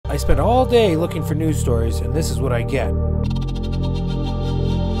I spent all day looking for news stories, and this is what I get. I'll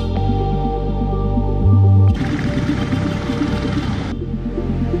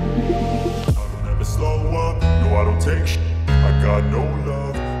never slow up, no I don't take shit. I got no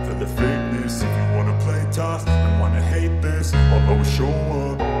love for the fakeness. If you wanna play tough and wanna hate this, I'll always show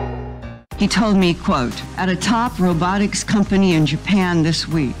up. He told me, quote, at a top robotics company in Japan this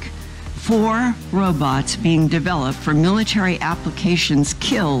week, 4 robots being developed for military applications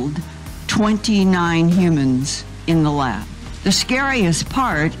killed 29 humans in the lab. The scariest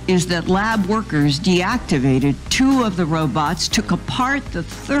part is that lab workers deactivated 2 of the robots, took apart the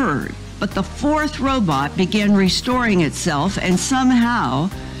 3rd, but the 4th robot began restoring itself and somehow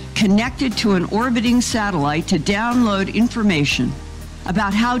connected to an orbiting satellite to download information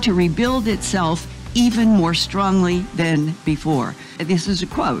about how to rebuild itself even more strongly than before. This is a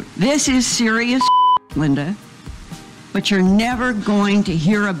quote. This is serious, Linda, but you're never going to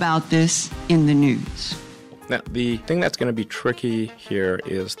hear about this in the news. Now, the thing that's going to be tricky here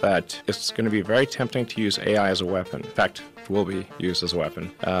is that it's going to be very tempting to use AI as a weapon. In fact, it will be used as a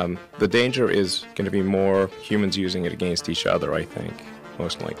weapon. The danger is going to be more humans using it against each other, I think.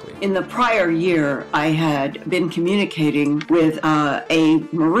 Most likely. In the prior year, I had been communicating with a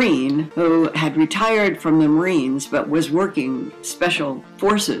Marine who had retired from the Marines but was working special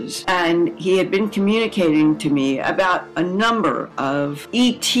forces. And he had been communicating to me about a number of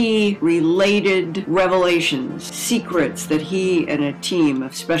ET-related revelations, secrets that he and a team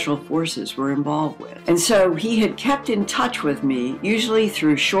of special forces were involved with. And so he had kept in touch with me, usually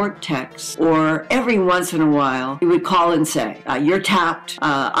through short texts, or every once in a while, he would call and say, you're tapped.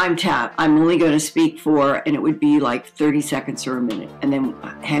 I'm tapped. I'm only going to speak for, and it would be like 30 seconds or a minute, and then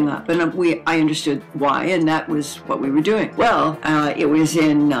hang up. And I understood why, and that was what we were doing. Well, it was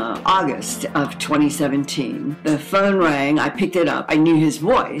in August of 2017. The phone rang. I picked it up. I knew his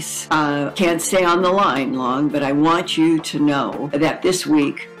voice. Can't stay on the line long, but I want you to know that this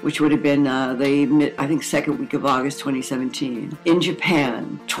week, which would have been I think second week of August 2017, in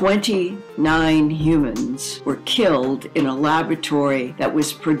Japan, 29 humans were killed in a laboratory that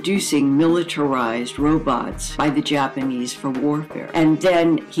was producing militarized robots by the Japanese for warfare. And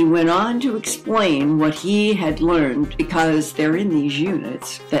then he went on to explain what he had learned, because they're in these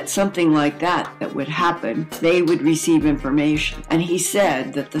units, that something like that would happen, they would receive information. And he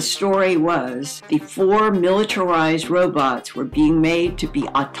said that the story was the 4 militarized robots were being made to be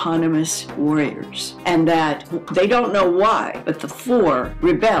autonomous warriors, and that they don't know why, but the 4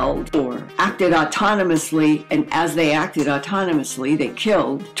 rebelled or acted autonomously, and as they acted autonomously, they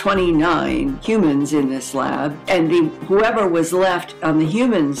killed 29 humans in this lab, and whoever was left on the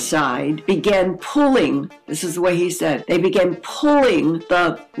human side began pulling, this is the way he said, they began pulling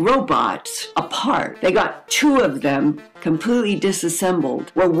the robots apart. They got 2 of them completely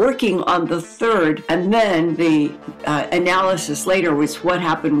disassembled. We're working on the 3rd, and then the analysis later was what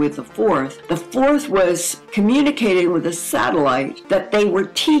happened with the 4th. The 4th was communicating with a satellite that they were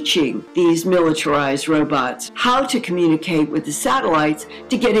teaching these militarized robots how to communicate with the satellites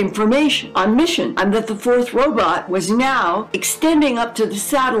to get information on mission, and that the 4th robot was now extending up to the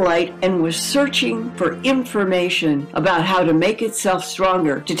satellite and was searching for information about how to make itself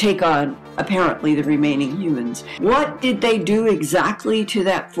stronger to take on apparently the remaining humans. What did they do exactly to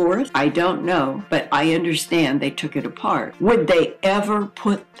that 4th? I don't know, but I understand they took it apart. Would they ever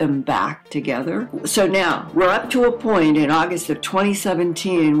put them back together? So now we're up to a point in August of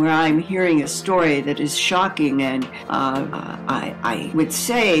 2017 where I'm hearing a story that is shocking, and I would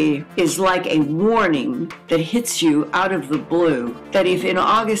say is like a warning that hits you out of the blue, that if in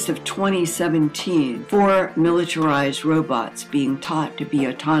August of 2017 4 militarized robots being taught to be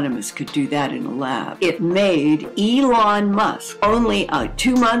autonomous could do that in a lab, it made Elon Musk, only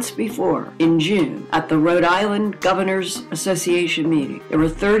 2 months before, in June, at the Rhode Island Governors Association meeting, there were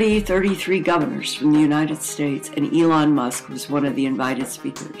 33 governors from the United States, and Elon Musk was one of the invited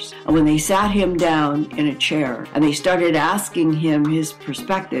speakers. And when they sat him down in a chair and they started asking him his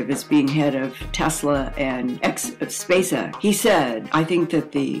perspective as being head of Tesla and SpaceX, he said, I think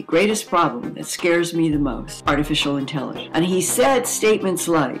that the greatest problem that scares me the most, artificial intelligence. And he said statements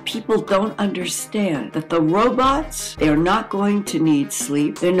like, people don't understand that the robots, they are not going to need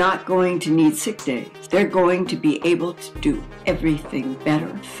sleep. They're not going to need sick days. They're going to be able to do everything better,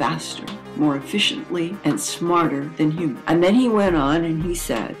 faster, more efficiently and smarter than humans. And then he went on and he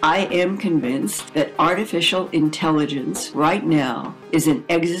said, I am convinced that artificial intelligence right now is an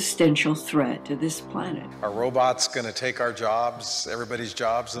existential threat to this planet. Are robots going to take our jobs, everybody's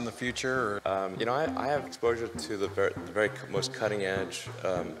jobs in the future? You know, I have exposure to the very most cutting edge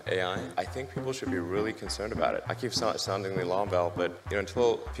AI. I think people should be really concerned about it. I keep sounding the alarm bell, but you know,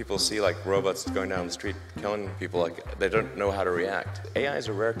 until people see like robots going down the street killing people, like they don't know how to react. AI is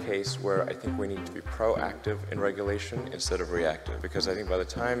a rare case where I think we need to be proactive in regulation instead of reactive, because I think by the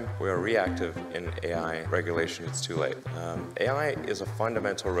time we are reactive in AI regulation, it's too late. AI is a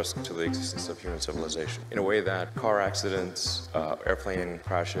fundamental risk to the existence of human civilization in a way that car accidents, airplane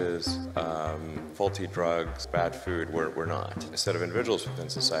crashes, faulty drugs, bad food were not. Instead of individuals within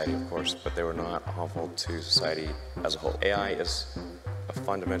society, of course, but they were not harmful to society as a whole. AI is a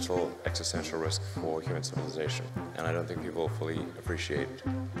fundamental existential risk for human civilization, and I don't think people fully appreciate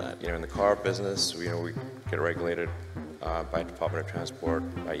that. You know, in the car business, we get regulated by Department of Transport,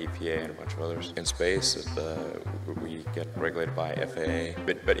 by EPA, and a bunch of others. In space, we get regulated by FAA.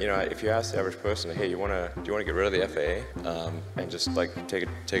 But you know, if you ask the average person, hey, do you want to get rid of the FAA and just like take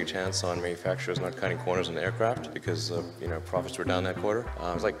a chance on manufacturers not cutting corners on the aircraft because you know, profits were down that quarter?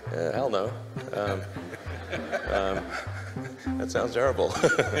 I was like, hell no. That sounds terrible.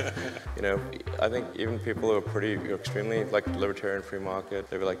 You know, I think even people who are extremely like libertarian free market,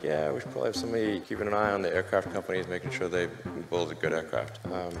 they'd be like, yeah, we should probably have somebody keeping an eye on the aircraft companies, making sure they build a good aircraft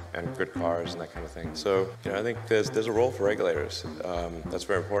and good cars and that kind of thing. So, you know, I think there's a role for regulators. That's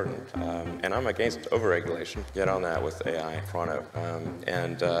very important. And I'm against overregulation. Get on that with AI, Toronto.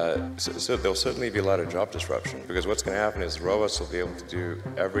 So there'll certainly be a lot of job disruption, because what's going to happen is robots will be able to do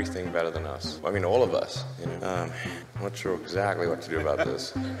everything better than us. I mean, all of us. You know, I'm not sure exactly what to do about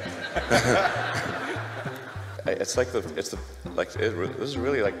this. This is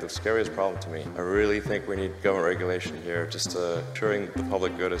really like the scariest problem to me. I really think we need government regulation here, just ensuring the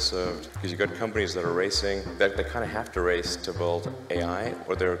public good is served. Because you've got companies that are racing, that they kind of have to race to build AI,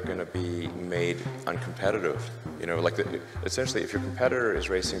 or they're going to be made uncompetitive. You know, like essentially, if your competitor is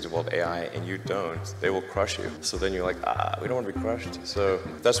racing to build AI and you don't, they will crush you. So then you're like, we don't want to be crushed. So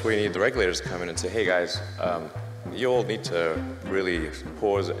that's where you need the regulators to come in and say, hey guys, you all need to really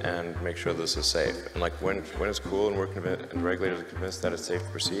pause and make sure this is safe. And like when it's cool and and regulators are convinced that it's safe to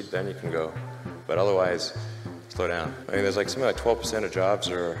proceed, then you can go. But otherwise, slow down. I mean, there's like something like 12% of jobs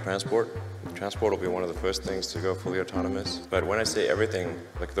are transport. Transport will be one of the first things to go fully autonomous. But when I say everything,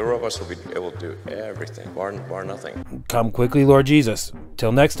 like the robots will be able to do everything, bar nothing. Come quickly, Lord Jesus.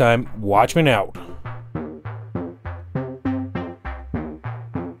 Till next time, Watchmen out.